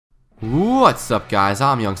What's up, guys?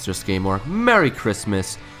 I'm Youngster Skaymore. Merry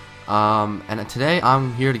Christmas. And today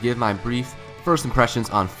I'm here to give my brief first impressions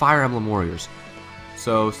on Fire Emblem Warriors.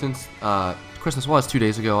 So since Christmas was 2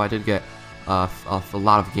 days ago, I did get a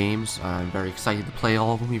lot of games. I'm very excited to play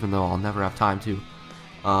all of them, even though I'll never have time to.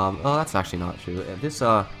 Oh, that's actually not true.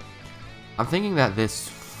 I'm thinking that this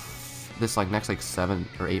like next 7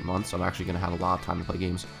 or 8 months, I'm actually gonna have a lot of time to play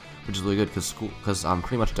games, which is really good because I'm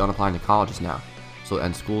pretty much done applying to colleges now. So,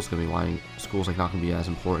 and school's not gonna be as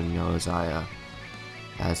important,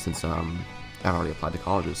 since I've already applied to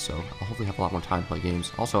colleges. So I'll hopefully have a lot more time to play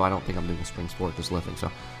games. Also, I don't think I'm doing a spring sport, just lifting, so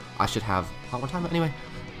I should have a lot more time. But anyway,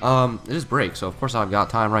 it is break, so of course I've got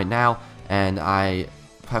time right now, and I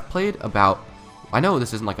have played about. I know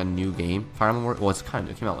this isn't like a new game, Fire Emblem Warriors. Well,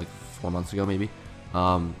 it came out like 4 months ago, maybe.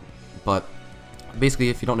 But basically,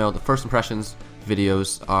 if you don't know, the first impressions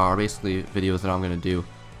videos are basically videos that I'm gonna do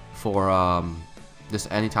for just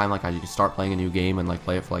anytime like I start playing a new game and like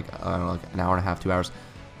play it for like I don't know, like an hour and a half, 2 hours,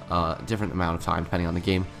 different amount of time depending on the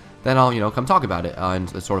game. Then I'll come talk about it in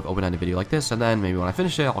a sort of open-ended video like this, and then maybe when I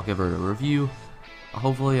finish it, I'll give it a review,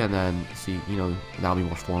 hopefully, and then see that'll be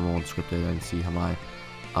more formal and scripted, and see how my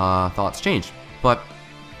thoughts change. But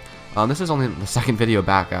this is only the second video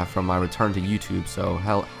back from my return to YouTube, so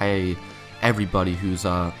hey everybody who's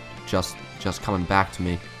just coming back to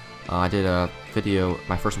me. I did a video,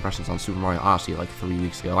 my first impressions on Super Mario Odyssey, like 3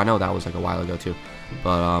 weeks ago. I know that was like a while ago too,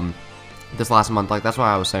 but this last month, like that's why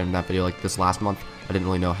I was saying in that video, like this last month, I didn't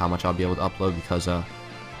really know how much I'll be able to upload because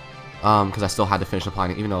I still had to finish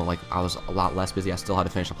applying. Even though like I was a lot less busy, I still had to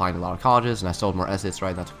finish applying to a lot of colleges, and I still had more essays,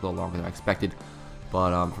 right? That took a little longer than I expected.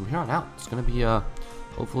 But from here on out, it's gonna be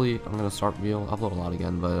hopefully I'm gonna start being able to upload a lot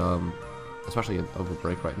again. But especially over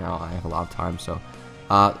break right now, I have a lot of time, so.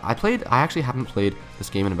 I actually haven't played this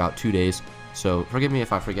game in about 2 days, so forgive me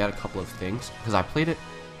if I forget a couple of things, because I played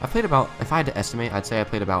about, if I had to estimate, I'd say I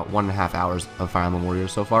played about 1.5 hours of Fire Emblem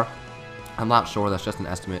Warriors so far. I'm not sure, that's just an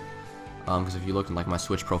estimate, because if you look in like my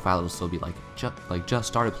Switch profile, it'll still be like, just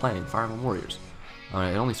started playing Fire Emblem Warriors.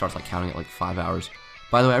 It only starts like counting at like 5 hours.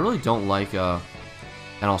 By the way, I really don't like, and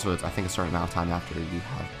also I think a certain amount of time after you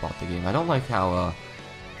have bought the game. I don't like how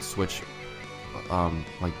Switch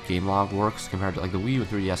like game log works compared to like the Wii U and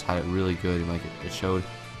 3DS had it really good, and like it showed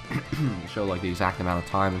like the exact amount of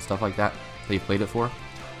time and stuff like that you played it for.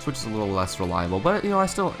 Switch is a little less reliable, but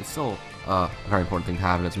it's still a very important thing to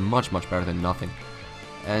have, and it's much better than nothing.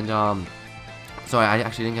 And so I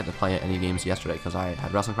actually didn't get to play any games yesterday because I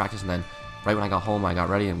had wrestling practice, and then right when I got home I got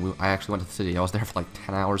ready and I actually went to the city. I was there for like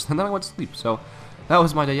 10 hours and then I went to sleep. So that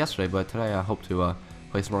was my day yesterday, but today I hope to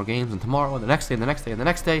play some more games, and tomorrow and the next day and the next day and the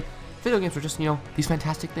next day. Video games are just, these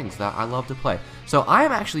fantastic things that I love to play. So I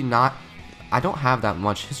am actually I don't have that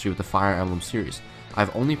much history with the Fire Emblem series.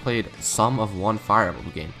 I've only played some of one Fire Emblem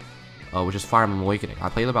game, which is Fire Emblem Awakening. I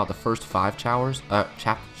played about the first 5 chapters, I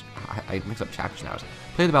mix up chapters now.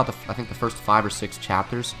 Played about I think the first 5 or 6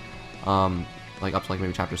 chapters, like up to like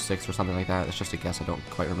maybe chapter 6 or something like that. It's just a guess, I don't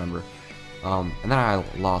quite remember. And then I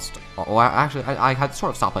lost, I had sort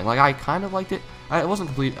of stopped playing. Like I kind of liked it. I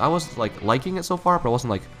wasn't like liking it so far, but I wasn't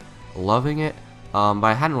like loving it, but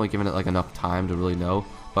I hadn't really given it like enough time to really know,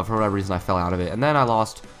 but for whatever reason I fell out of it, and then I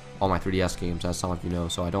lost all my 3DS games, as some of you know,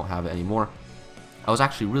 so I don't have it anymore. I was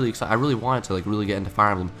actually really excited. I really wanted to like really get into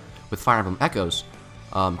Fire Emblem with Fire Emblem Echoes,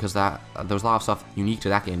 because there was a lot of stuff unique to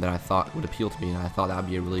that game that I thought would appeal to me, and I thought that would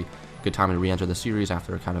be a really good time to re-enter the series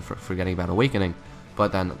after kind of forgetting about Awakening.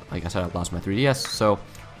 But then, like I said, I lost my 3DS, so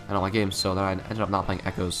and all my games, so then I ended up not playing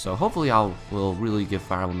Echoes. So hopefully will really give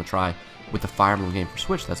Fire Emblem a try with the Fire Emblem game for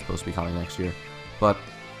Switch that's supposed to be coming next year. But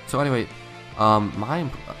so anyway, my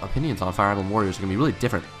opinions on Fire Emblem Warriors are gonna be really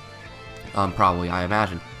different, probably, I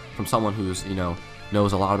imagine, from someone who's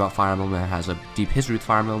knows a lot about Fire Emblem and has a deep history with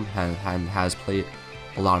Fire Emblem and has played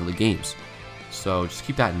a lot of the games. So just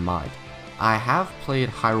keep that in mind. I have played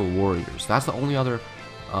Hyrule Warriors. That's the only other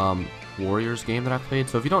Warriors game that I've played.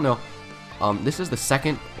 So if you don't know, this is the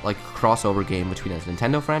second like crossover game between a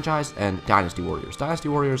Nintendo franchise and Dynasty Warriors. Dynasty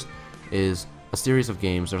Warriors is a series of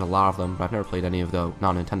games. There's a lot of them, but I've never played any of the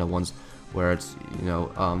non-Nintendo ones, where it's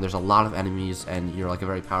there's a lot of enemies and you're like a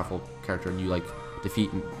very powerful character, and you like defeat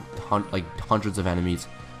like hundreds of enemies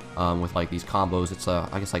with like these combos. It's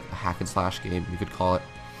I guess like a hack and slash game, you could call it.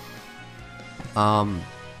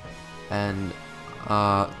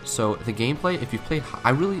 So the gameplay, if you've played,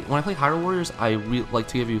 when I played Hyrule Warriors, I really like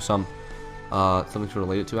to give you some something to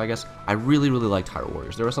relate it to, I guess. I really liked Hyrule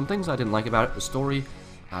Warriors. There were some things I didn't like about it. The story,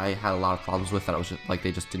 I had a lot of problems with that. I was just like,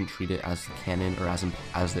 they just didn't treat it as canon, or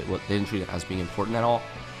they didn't treat it as being important at all.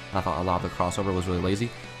 And I thought a lot of the crossover was really lazy.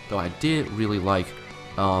 Though I did really like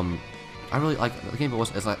I really like the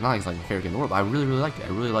gameplay. It's like not like it's like my favorite game in the world, but I really liked it. I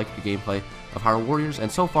really liked the gameplay of Hyrule Warriors,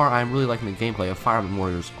 and so far I'm really liking the gameplay of Fire Emblem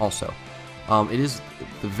Warriors also. It is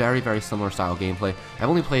the very similar style gameplay. I've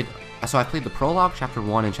only played, so I played the prologue, Chapter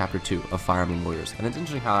 1 and Chapter 2 of Fire Emblem Warriors, and it's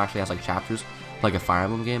interesting how it actually has like chapters like a Fire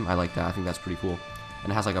Emblem game. I like that. I think that's pretty cool,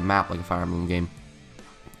 and it has like a map like a Fire Emblem game.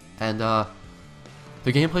 And the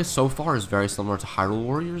gameplay so far is very similar to Hyrule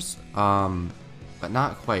Warriors, but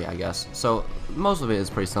not quite, I guess. So most of it is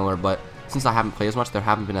pretty similar, but since I haven't played as much, there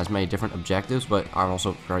haven't been as many different objectives, but I'm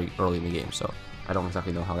also very early in the game, so I don't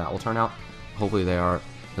exactly know how that will turn out. Hopefully they are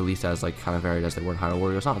at least as like kind of varied as they were in Hyrule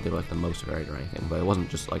Warriors. Not that they were like the most varied or anything, but it wasn't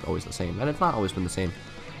just like always the same, and it's not always been the same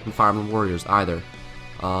in Fire Emblem Warriors either.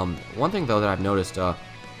 One thing though that I've noticed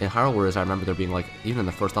in Hyrule Warriors, I remember there being like, even in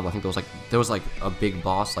the first level, I think there was like a big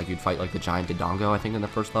boss, like you'd fight like the giant Dodongo, I think, in the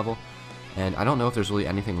first level, and I don't know if there's really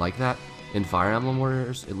anything like that in Fire Emblem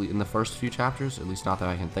Warriors, at least in the first few chapters, at least not that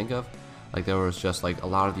I can think of. Like there was just like a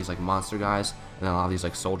lot of these like monster guys, and then a lot of these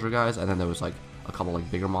like soldier guys, and then there was like a couple like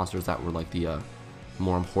bigger monsters that were like the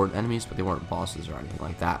more important enemies, but they weren't bosses or anything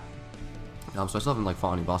like that. So I still haven't like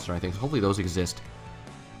fought any bosses or anything, so hopefully those exist.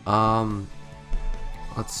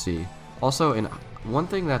 Let's see. Also, in one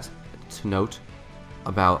thing that's to note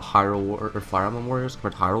about Fire Emblem Warriors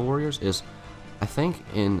compared to Hyrule Warriors is, I think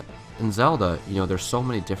in Zelda, you know, there's so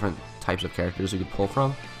many different types of characters you could pull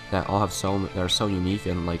from that all have that are so unique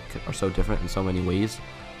and like are so different in so many ways.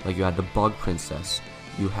 Like you had the Bug Princess,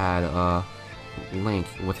 you had Link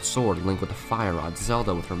with a sword, Link with a fire rod,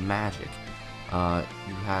 Zelda with her magic.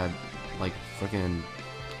 You had like freaking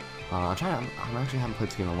I actually haven't played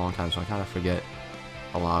this game in a long time, so I kind of forget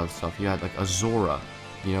a lot of stuff. You had like Azora,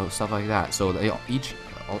 you know, stuff like that. So they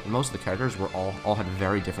most of the characters were all had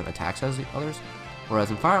very different attacks as the others.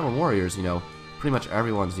 Whereas in Fire Emblem Warriors, you know, pretty much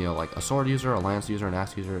everyone's, you know, like a sword user, a lance user, an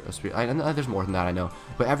axe user, a spear. And there's more than that, I know.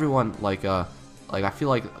 But everyone like I feel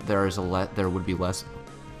like there would be less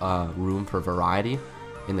room for variety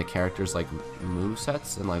in the characters' like move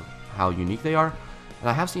sets and like how unique they are. And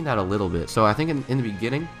I have seen that a little bit. So I think in the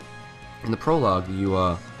beginning, in the prologue,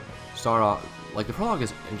 you start off. Like, the prologue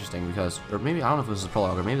is interesting because, or maybe, I don't know if this is a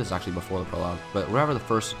prologue, or maybe this is actually before the prologue, but wherever the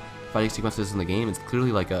first fighting sequence is in the game, it's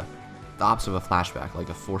clearly like the opposite of a flashback, like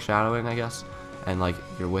a foreshadowing, I guess, and like,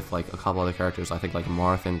 you're with like a couple other characters, I think like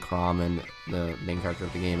Marth and Chrom and the main character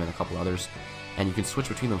of the game and a couple others, and you can switch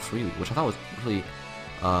between them freely, which I thought was really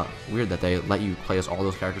weird that they let you play as all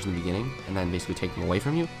those characters in the beginning, and then basically take them away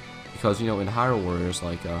from you, because, you know, in Hyrule Warriors,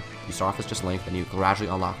 like, you start off as just Link, then you gradually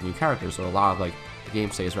unlock new characters, so a lot of, like, the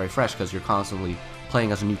game stays very fresh because you're constantly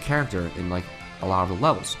playing as a new character in like a lot of the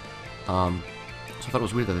levels. So I thought it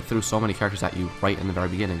was weird that they threw so many characters at you right in the very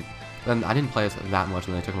beginning. Then I didn't play as that much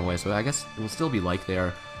and they took them away, so I guess it will still be like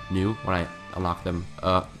they're new when I unlock them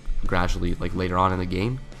gradually, like later on in the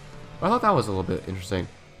game. But I thought that was a little bit interesting.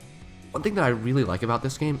 One thing that I really like about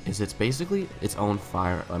this game is it's basically its own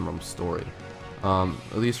Fire Emblem story, at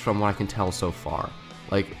least from what I can tell so far.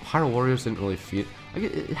 Like, Hyrule Warriors didn't really feel... Like,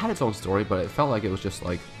 it had its own story, but it felt like it was just,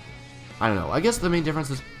 like... I don't know. I guess the main difference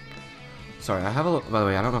is... Sorry, I have a... By the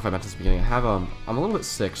way, I don't know if I mentioned this at the beginning. I have, I'm a little bit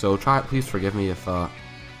sick, so please forgive me if,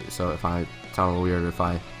 if I sound a little weird or if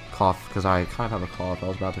I cough, because I kind of have a cough. I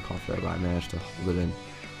was about to cough there, but I managed to hold it in.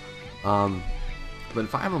 But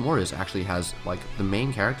Fire Emblem Warriors actually has, like, the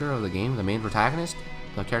main character of the game, the main protagonist,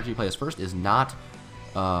 the character you play as first, is not,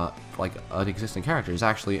 like, an existing character. He's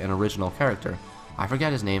actually an original character. I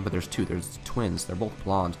forget his name, but there's two. There's twins. They're both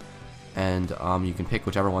blonde, and you can pick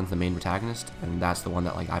whichever one's the main protagonist, and that's the one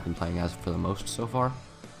that like I've been playing as for the most so far.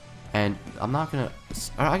 And I'm not gonna.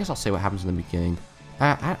 I guess I'll say what happens in the beginning.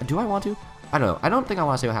 Do I want to? I don't know. I don't think I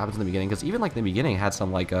want to say what happens in the beginning because even like the beginning had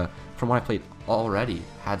some like from what I played already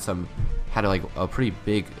had like a pretty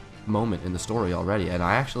big moment in the story already, and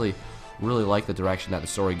I actually really like the direction that the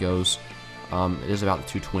story goes. It is about the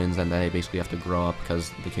two twins, and they basically have to grow up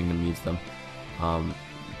because the kingdom needs them.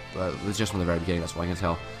 It's just from the very beginning, that's what I can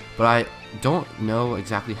tell. But I don't know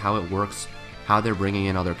exactly how it works, how they're bringing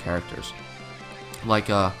in other characters. Like,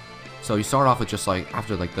 so you start off with just like,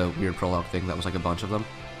 after like the weird prologue thing that was like a bunch of them,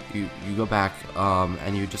 you go back,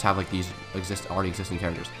 and you just have like these already existing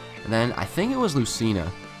characters. And then I think it was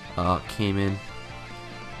Lucina, came in,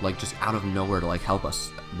 like just out of nowhere to like help us.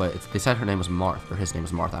 But they said her name was Marth, or his name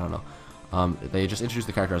was Marth, I don't know. They just introduced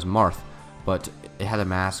the character as Marth, but it had a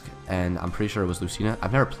mask, and I'm pretty sure it was Lucina.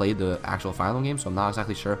 I've never played the actual Fire Emblem game, so I'm not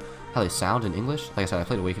exactly sure how they sound in English. Like I said, I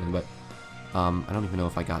played Awakening, but I don't even know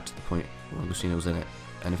if I got to the point where Lucina was in it.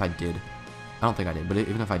 And if I did, I don't think I did, but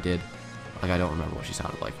even if I did, like I don't remember what she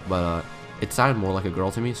sounded like. But it sounded more like a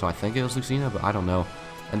girl to me, so I think it was Lucina, but I don't know.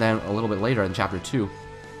 And then a little bit later in Chapter 2,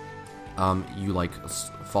 you like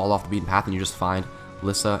fall off the beaten path and you just find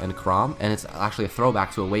Lissa and Chrom, and it's actually a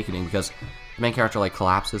throwback to Awakening because the main character like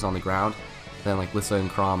collapses on the ground, then like Lissa and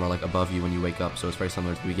Chrom are like above you when you wake up, so it's very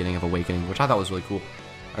similar to the beginning of Awakening, which I thought was really cool.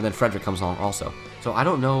 And then Frederick comes along also. So I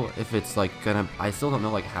don't know if it's like I still don't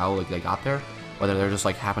know like how like they got there, whether they're just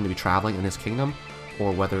like happen to be traveling in this kingdom,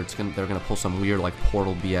 or whether they're gonna pull some weird like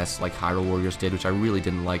portal BS like Hyrule Warriors did, which I really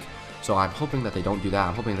didn't like. So I'm hoping that they don't do that.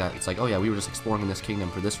 I'm hoping that it's like, oh yeah, we were just exploring this kingdom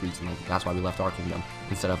for this reason, like that's why we left our kingdom,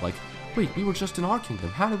 instead of like, wait, we were just in our kingdom.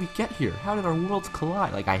 How did we get here? How did our worlds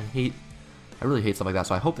collide? Like, I really hate stuff like that,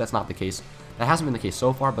 so I hope that's not the case. That hasn't been the case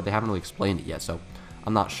so far, but they haven't really explained it yet, so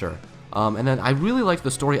I'm not sure. And then I really liked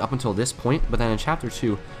the story up until this point, but then in Chapter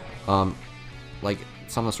 2, like,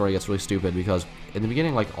 some of the story gets really stupid, because in the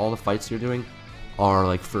beginning, like, all the fights you're doing are,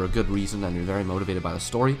 like, for a good reason, and you're very motivated by the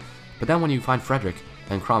story. But then when you find Frederick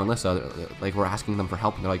and Chrom and Lissa, like, we're asking them for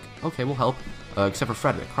help, and they're like, okay, we'll help, except for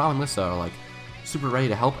Frederick. Chrom and Lissa are, like, super ready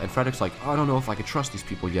to help, and Frederick's like, I don't know if I can trust these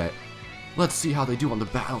people yet. Let's see how they do on the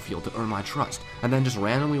battlefield to earn my trust. And then just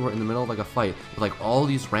randomly we're in the middle of like a fight with like all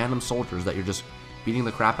these random soldiers that you're just beating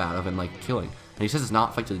the crap out of and like killing. And he says it's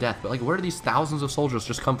not fight to the death, but like where do these thousands of soldiers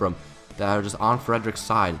just come from that are just on Frederick's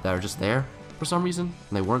side, that are just there for some reason,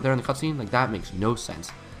 and they weren't there in the cutscene? Like, that makes no sense.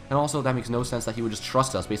 And also that makes no sense that he would just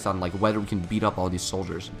trust us based on like whether we can beat up all these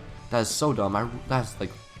soldiers. That is so dumb.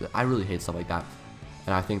 I really hate stuff like that.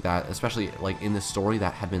 And I think that, especially like in this story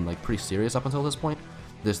that had been like pretty serious up until this point,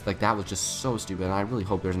 that was just so stupid, and I really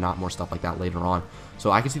hope there's not more stuff like that later on.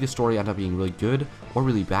 So I can see the story end up being really good or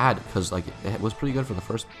really bad, because like it was pretty good for the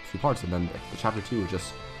first few parts, and then the Chapter 2 was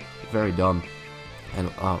just very dumb,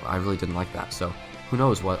 and I really didn't like that. So who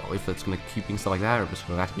knows if it's gonna keep being stuff like that or just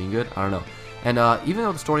go back to being good. I don't know. And even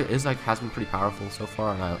though the story has been pretty powerful so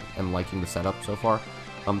far, and I'm liking the setup so far.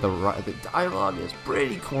 The dialogue is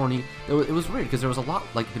pretty corny. It was weird because there was a lot,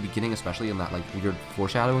 like at the beginning, especially in that like weird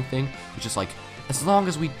foreshadowing thing. It's just like, as long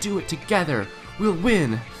as we do it together, we'll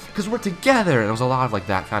win, because we're together. And it was a lot of like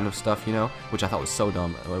that kind of stuff, you know, which I thought was so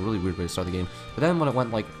dumb. A really weird way to start the game. But then when it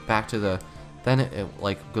went like back to then it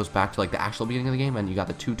like goes back to like the actual beginning of the game, and you got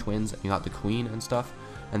the two twins, and you got the queen and stuff,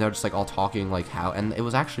 and they're just like all talking like how, and it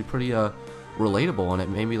was actually pretty relatable, and it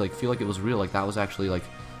made me like feel like it was real. Like that was actually like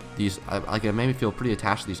like it made me feel pretty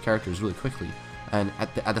attached to these characters really quickly. And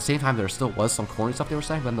at the same time, there still was some corny stuff they were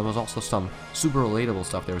saying, but then there was also some super relatable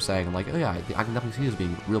stuff they were saying. And like, oh yeah, I can definitely see this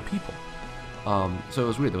being real people. So it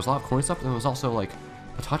was weird. There was a lot of corny stuff, and there was also like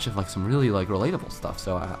a touch of like some really like relatable stuff.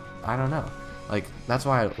 So I don't know. Like, that's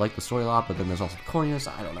why I like the story a lot. But then there's also the corniness.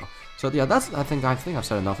 I don't know. So yeah, I think I've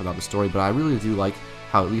said enough about the story. But I really do like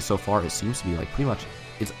how, at least so far, it seems to be like pretty much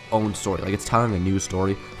its own story. Like, it's telling a new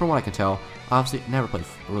story from what I can tell. Obviously, never played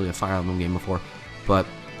really a Fire Emblem game before, but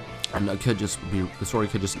it could just be, the story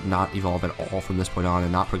could just not evolve at all from this point on,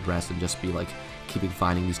 and not progress, and just be like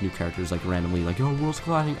finding these new characters like randomly, like, oh, world's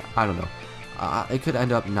colliding. I don't know. It could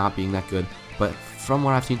end up not being that good, but from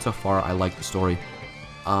what I've seen so far, I like the story.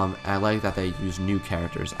 And I like that they use new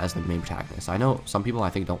characters as the main protagonists. I know some people I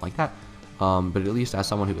think don't like that, but at least as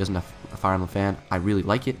someone who isn't a Fire Emblem fan, I really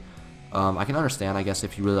like it. I can understand, I guess,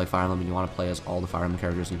 if you really like Fire Emblem and you want to play as all the Fire Emblem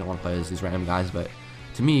characters and you don't want to play as these random guys, but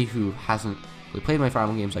to me, who hasn't really played my Fire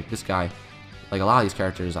Emblem games like this guy, like a lot of these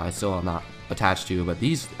characters I still am not attached to, but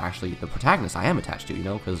these, actually, the protagonists I am attached to, you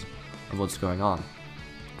know, because of what's going on.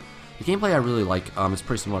 The gameplay I really like. It's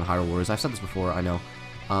pretty similar to Hyrule Warriors. I've said this before, I know.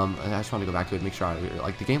 And I just want to go back to it, make sure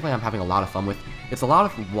like the gameplay I'm having a lot of fun with. It's a lot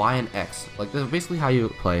of Y and X. Like, basically how you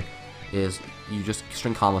play is you just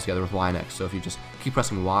string combos together with Y and X. So if you just keep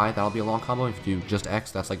pressing Y, that'll be a long combo. If you do just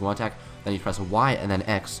X, that's like one attack. Then you press Y and then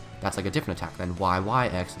X, that's like a different attack. Then Y, Y,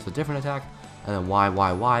 X is a different attack. And then Y,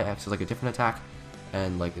 Y, Y, X is like a different attack.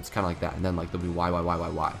 And like, it's kind of like that. And then like, there'll be Y, Y, Y, Y,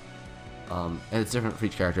 Y. And it's different for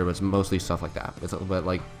each character, but it's mostly stuff like that. But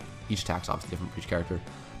like, each attack's obviously different for each character.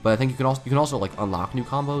 But I think you can also like unlock new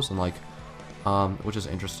combos, and like, which is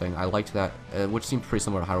interesting. I liked that, which seemed pretty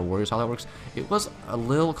similar to Hyrule Warriors, how that works. It was a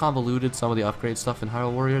little convoluted, some of the upgrade stuff in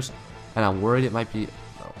Hyrule Warriors, and I'm worried it might be,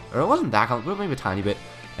 or it wasn't that convoluted, but maybe a tiny bit.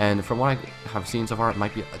 And from what I have seen so far, it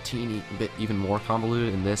might be a teeny bit even more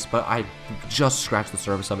convoluted in this, but I just scratched the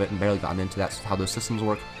surface of it and barely gotten into that, how those systems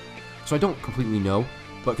work. So I don't completely know,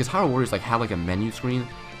 but because Hyrule Warriors like had like a menu screen,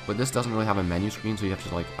 but this doesn't really have a menu screen, so you have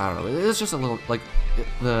to like, I don't know, it's just a little, like,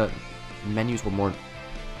 the menus were more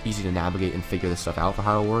easy to navigate and figure this stuff out for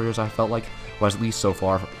Hyrule Warriors, I felt like, whereas at least so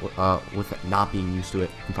far, with not being used to it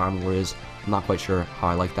in Fire Emblem Warriors, I'm not quite sure how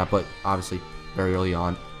I like that, but obviously, very early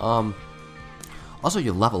on. Also,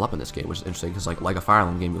 you level up in this game, which is interesting, because like a Fire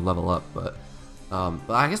Emblem game, you level up, but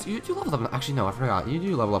I guess you level up, actually no, I forgot, you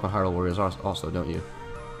do level up in Hyrule Warriors also, don't you?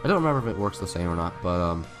 I don't remember if it works the same or not,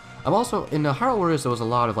 but I'm also in the Hyrule Warriors. There was a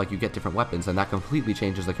lot of like you get different weapons, and that completely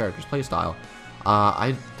changes the character's playstyle.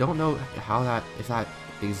 I don't know how if that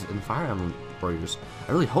is in Fire Emblem Warriors.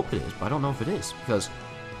 I really hope it is, but I don't know if it is because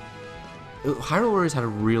Hyrule Warriors had a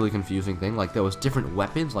really confusing thing. Like there was different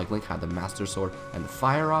weapons. Like Link had the Master Sword and the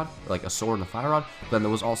Fire Rod, like a sword and a Fire Rod. But then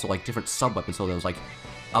there was also like different sub weapons. So there was like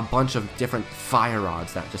a bunch of different Fire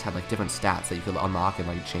Rods that just had like different stats that you could unlock and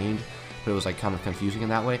like change. But it was like kind of confusing in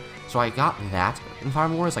that way. So I got that in Fire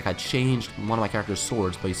Emblem Warriors. Like I changed one of my character's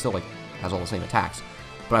swords, but he still like has all the same attacks.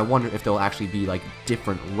 But I wonder if there'll actually be like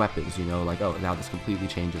different weapons, you know, like oh now this completely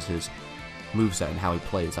changes his moveset and how he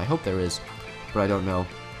plays. I hope there is, but I don't know.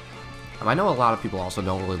 I know a lot of people also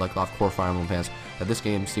don't really like a lot of core Fire Emblem fans that this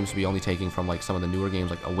game seems to be only taking from like some of the newer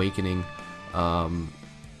games like Awakening,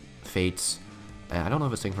 Fates, and I don't know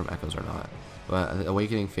if it's taking from Echoes or not. But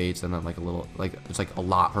Awakening, Fates, and then like a little like it's like a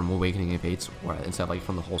lot from Awakening and Fates, or instead of like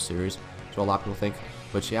from the whole series. So a lot of people think.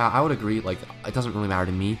 But yeah, I would agree. Like it doesn't really matter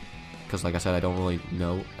to me because like I said, I don't really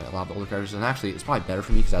know a lot of the older characters, and actually it's probably better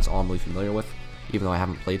for me because that's all I'm really familiar with. Even though I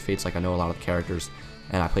haven't played Fates, like I know a lot of the characters,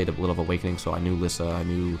 and I played a little of Awakening, so I knew Lissa, I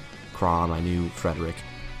knew Chrom, I knew Frederick,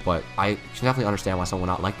 but I can definitely understand why someone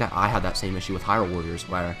would not like that. I had that same issue with Hyrule Warriors,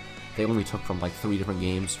 where they only took from like 3 different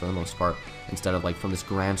games for the most part, instead of like from this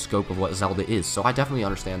grand scope of what Zelda is. So I definitely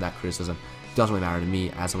understand that criticism. It doesn't really matter to me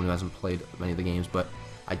as someone who hasn't played many of the games, but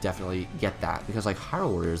I definitely get that, because like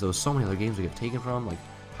Hyrule Warriors, there was so many other games we could have taken from. Like,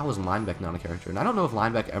 how was Linebeck not a character? And I don't know if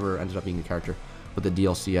Linebeck ever ended up being a character with the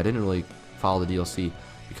DLC. I didn't really follow the DLC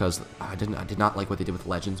because I did not like what they did with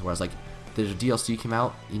Legends, whereas like there's a DLC came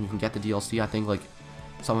out and you can get the DLC, I think like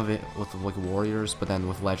some of it with like Warriors, but then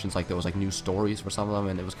with Legends like there was like new stories for some of them,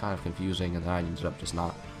 and it was kind of confusing, and then I ended up just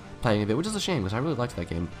not playing it, which is a shame because I really liked that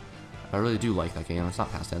game. I really do like that game. It's not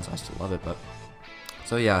past tense, I still love it, but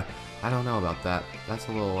so yeah, I don't know about that. That's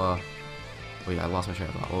a little wait, I lost my train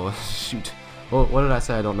of thought. Oh shoot. Well, what did I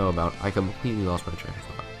say I don't know about? I completely lost my train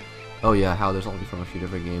of thought. Oh yeah, how there's only from a few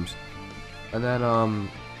different games. And then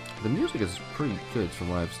the music is pretty good from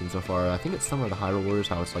what I've seen so far. I think it's similar to Hyrule Warriors,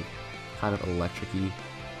 how it's like kind of electric-y,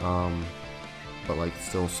 but like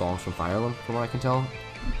still songs from Fire Emblem from what I can tell,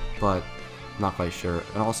 but I'm not quite sure.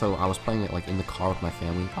 And also I was playing it like in the car with my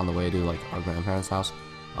family on the way to like our grandparents' house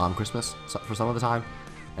on Christmas for some of the time,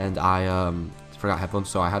 and I forgot headphones,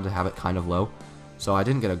 so I had to have it kind of low, so I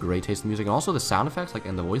didn't get a great taste in the music. And also the sound effects like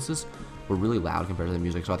and the voices were really loud compared to the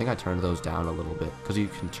music, so I think I turned those down a little bit, because you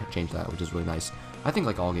can change that, which is really nice. I think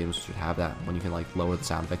like all games should have that, when you can like lower the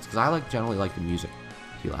sound effects, because I like generally like the music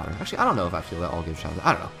to be louder. Actually, I don't know if I feel that all games should have that.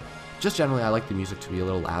 I don't know. Just generally, I like the music to be a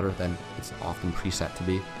little louder than it's often preset to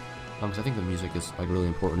be, because I think the music is like really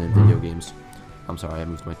important in video games. I'm sorry, I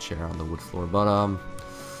moved my chair on the wood floor, but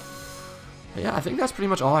yeah, I think that's pretty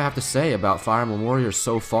much all I have to say about Fire Emblem Warriors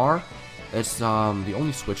so far. It's the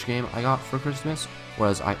only Switch game I got for Christmas,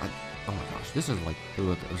 whereas I oh my gosh, this is like, it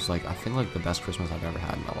was like, I think like the best Christmas I've ever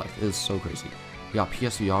had in my life. It is so crazy. We got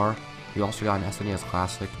PSVR, we also got an SNES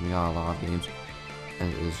Classic, and we got a lot of games,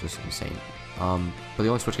 and it was just insane. But the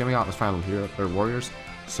only Switch game I got was Fire Emblem Warriors,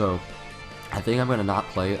 so I think I'm going to not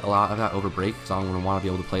play a lot of that over break, because I'm going to want to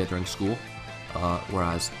be able to play it during school,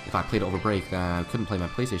 whereas if I played it over break, then I couldn't play my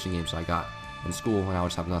PlayStation games that I got in school, and I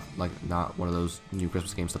would just have not one of those new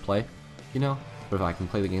Christmas games to play, you know? But if I can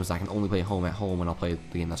play the games that I can only play at home, and I'll play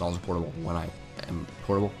the game that's also portable when I am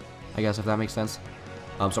portable, I guess, if that makes sense.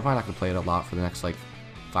 So I'm probably not going to play it a lot for the next, like,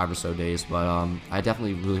 5 or so days, but I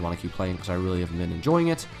definitely really want to keep playing, because I really have been enjoying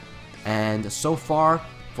it. And so far,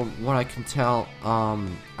 from what I can tell,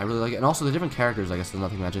 I really like it. And also the different characters, I guess there's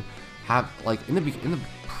nothing to mention, have, like, in the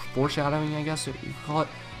foreshadowing, I guess you could call it,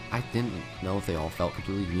 I didn't know if they all felt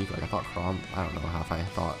completely unique. Like, I thought Chrom, I don't know how if I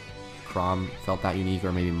thought Chrom felt that unique,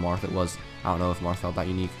 or maybe Marth it was. I don't know if Marth felt that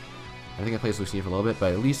unique. I think I played Lucina for a little bit,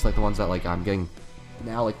 but at least like the ones that like I'm getting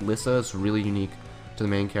now, like Lissa is really unique to the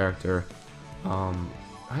main character. I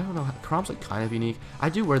don't know, Chrom's like kind of unique. I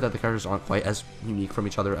do worry that the characters aren't quite as unique from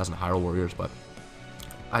each other as in Hyrule Warriors, but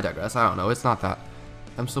I digress. I don't know. It's not that.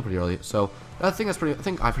 I'm still pretty early, so I think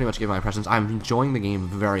I pretty much gave my impressions. I'm enjoying the game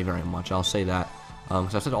very, very much. I'll say that.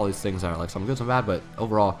 Because I've said all these things that are like some good, some bad, but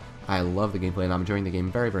overall, I love the gameplay and I'm enjoying the game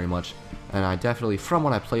very, very much. And I definitely, from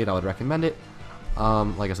what I played, I would recommend it.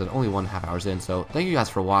 Like I said, only 1.5 hours in, so thank you guys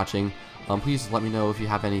for watching. Please let me know if you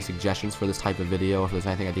have any suggestions for this type of video, if there's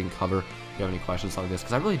anything I didn't cover, if you have any questions like this,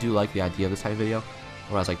 because I really do like the idea of this type of video,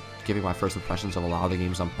 where I was like giving my first impressions of a lot of the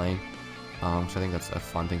games I'm playing. So I think that's a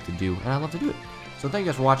fun thing to do, and I love to do it. So thank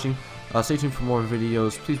you guys for watching. Stay tuned for more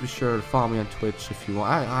videos. Please be sure to follow me on Twitch if you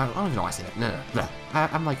want. I don't even know why I say that. No.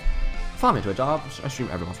 I'm like, follow me on Twitch. I stream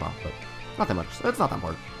every once in a while, but not that much. So it's not that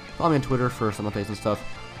important. Follow me on Twitter for some updates and stuff.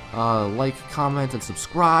 Like, comment, and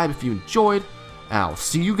subscribe if you enjoyed. I'll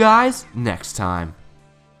see you guys next time.